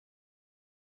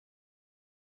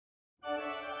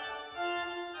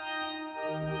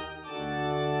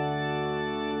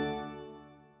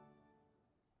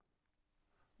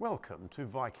Welcome to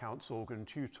Viscount's Organ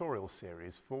Tutorial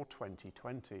Series for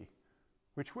 2020,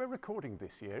 which we're recording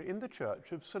this year in the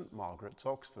Church of St Margaret's,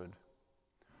 Oxford.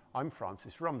 I'm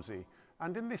Francis Rumsey,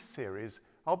 and in this series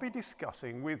I'll be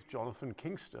discussing with Jonathan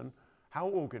Kingston how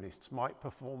organists might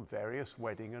perform various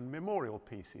wedding and memorial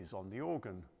pieces on the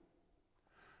organ.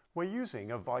 We're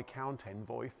using a Viscount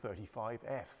Envoy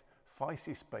 35F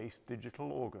Physis-based digital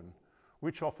organ,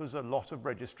 which offers a lot of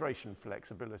registration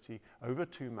flexibility over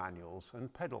 2 manuals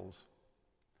and pedals.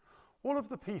 All of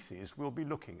the pieces we'll be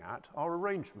looking at are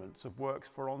arrangements of works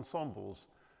for ensembles,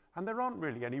 and there aren't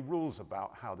really any rules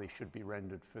about how they should be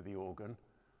rendered for the organ,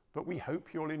 but we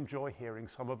hope you'll enjoy hearing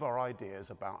some of our ideas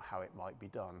about how it might be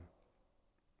done.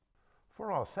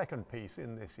 For our second piece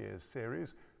in this year's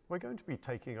series, we're going to be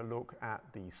taking a look at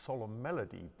the Solemn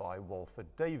Melody by Walford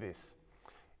Davies.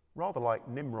 Rather like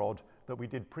Nimrod that we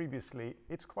did previously,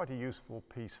 it's quite a useful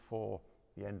piece for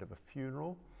the end of a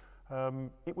funeral.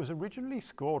 It was originally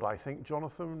scored, I think,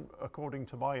 Jonathan, according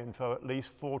to my info at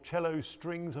least, for cello,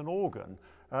 strings and organ.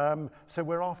 So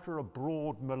we're after a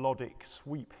broad melodic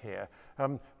sweep here.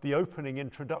 The opening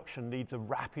introduction needs a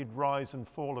rapid rise and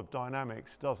fall of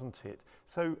dynamics, doesn't it?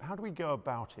 So how do we go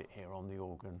about it here on the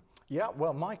organ? Yeah,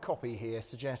 well, my copy here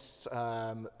suggests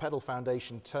pedal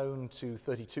foundation tone to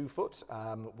 32 foot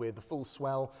with the full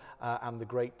swell and the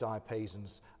great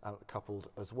diapasons coupled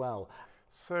as well.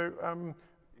 So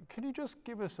can you just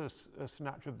give us a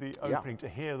snatch of the opening to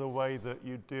hear the way that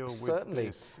you deal with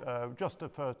this? Just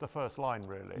the first line,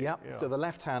 really. Yeah, so the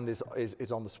left hand is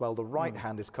on the swell, the right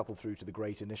hand is coupled through to the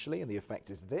great initially, and the effect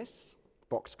is this,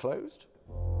 box closed.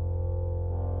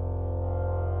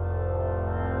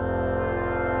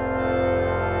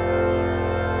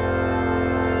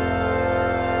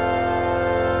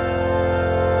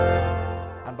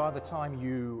 By the time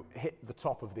you hit the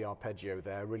top of the arpeggio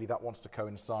there, really that wants to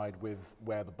coincide with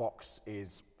where the box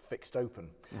is fixed open.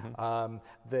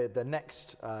 The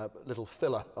next little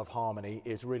filler of harmony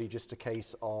is really just a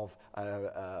case of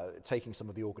taking some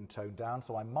of the organ tone down.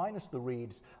 So I minus the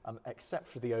reeds except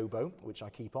for the oboe, which I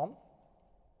keep on.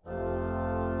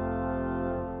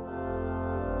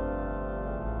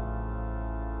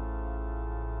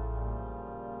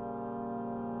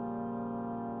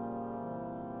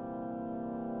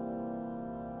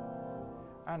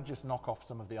 And just knock off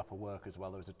some of the upper work as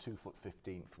well. There was a 2 foot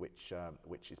 15th,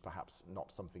 which is perhaps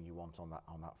not something you want on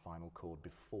that final chord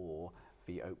before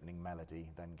the opening melody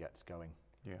then gets going.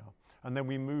 Yeah, and then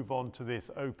we move on to this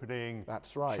opening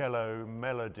cello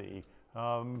melody.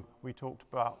 We talked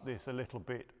about this a little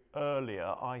bit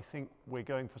earlier. I think we're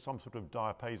going for some sort of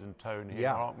diapason tone here,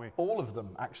 aren't we? All of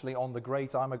them actually on the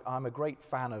great. I'm a great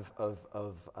fan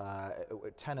of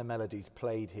tenor melodies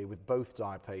played here with both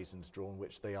diapasons drawn,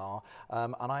 which they are,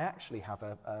 and I actually have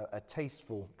a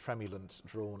tasteful tremulant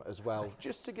drawn as well,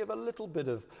 just to give a little bit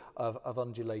of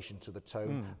undulation to the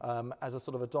tone, as a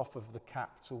sort of a doff of the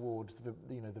cap towards the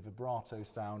vibrato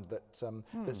sound that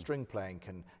that string playing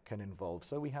can involve.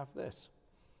 So we have this.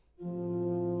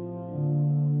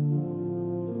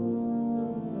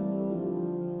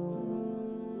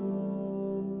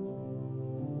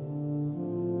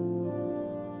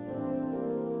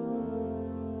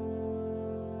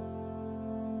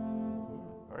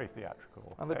 Very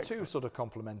theatrical. And the two sort of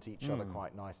complement each other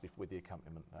quite nicely with the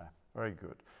accompaniment there. Very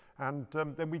good. And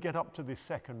then we get up to this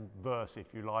second verse,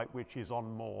 if you like, which is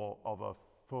on more of a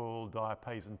full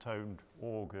diapason toned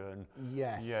organ.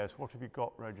 Yes. Yes. What have you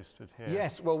got registered here?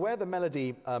 Yes. Well, where the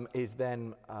melody is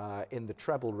then in the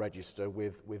treble register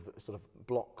with sort of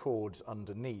block chords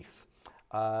underneath,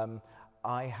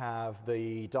 I have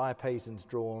the diapasons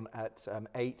drawn at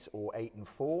 8 or 8 and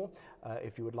 4,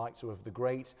 if you would like to, of the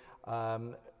great.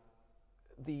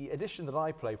 The edition that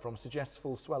I play from suggests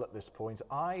full swell at this point.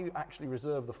 I actually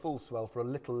reserve the full swell for a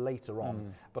little later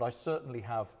on, but I certainly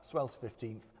have swell to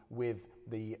 15th with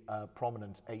the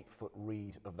prominent 8 foot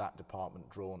reed of that department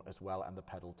drawn as well, and the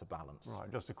pedal to balance.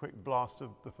 Right, just a quick blast of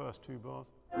the first 2 bars.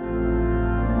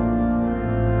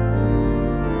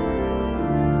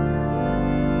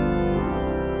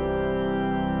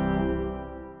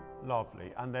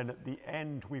 Lovely. And then at the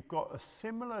end, we've got a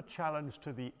similar challenge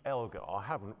to the Elgar,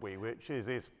 haven't we? Which is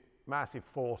this massive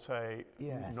forte,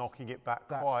 knocking it back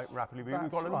quite rapidly. We've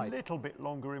got a little bit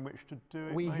longer in which to do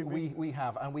it.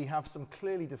 We have some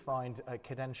clearly defined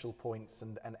cadential points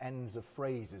and ends of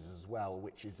phrases as well,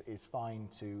 which is fine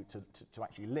to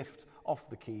actually lift off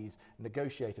the keys,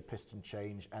 negotiate a piston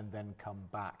change, and then come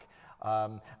back.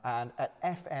 And at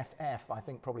FFF, I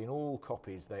think probably in all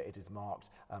copies there it is marked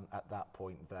at that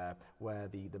point there, where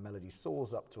the melody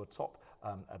soars up to a top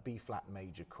a B-flat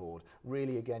major chord.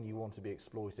 Really, again, you want to be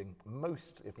exploiting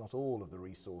most, if not all, of the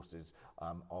resources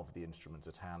of the instrument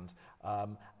at hand.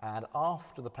 And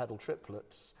after the pedal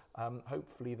triplets,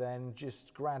 hopefully then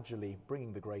just gradually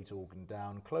bringing the great organ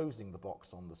down, closing the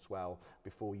box on the swell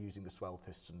before using the swell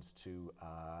pistons to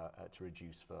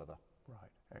reduce further.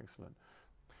 Right, excellent.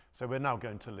 So we're now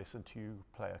going to listen to you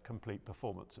play a complete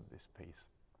performance of this piece.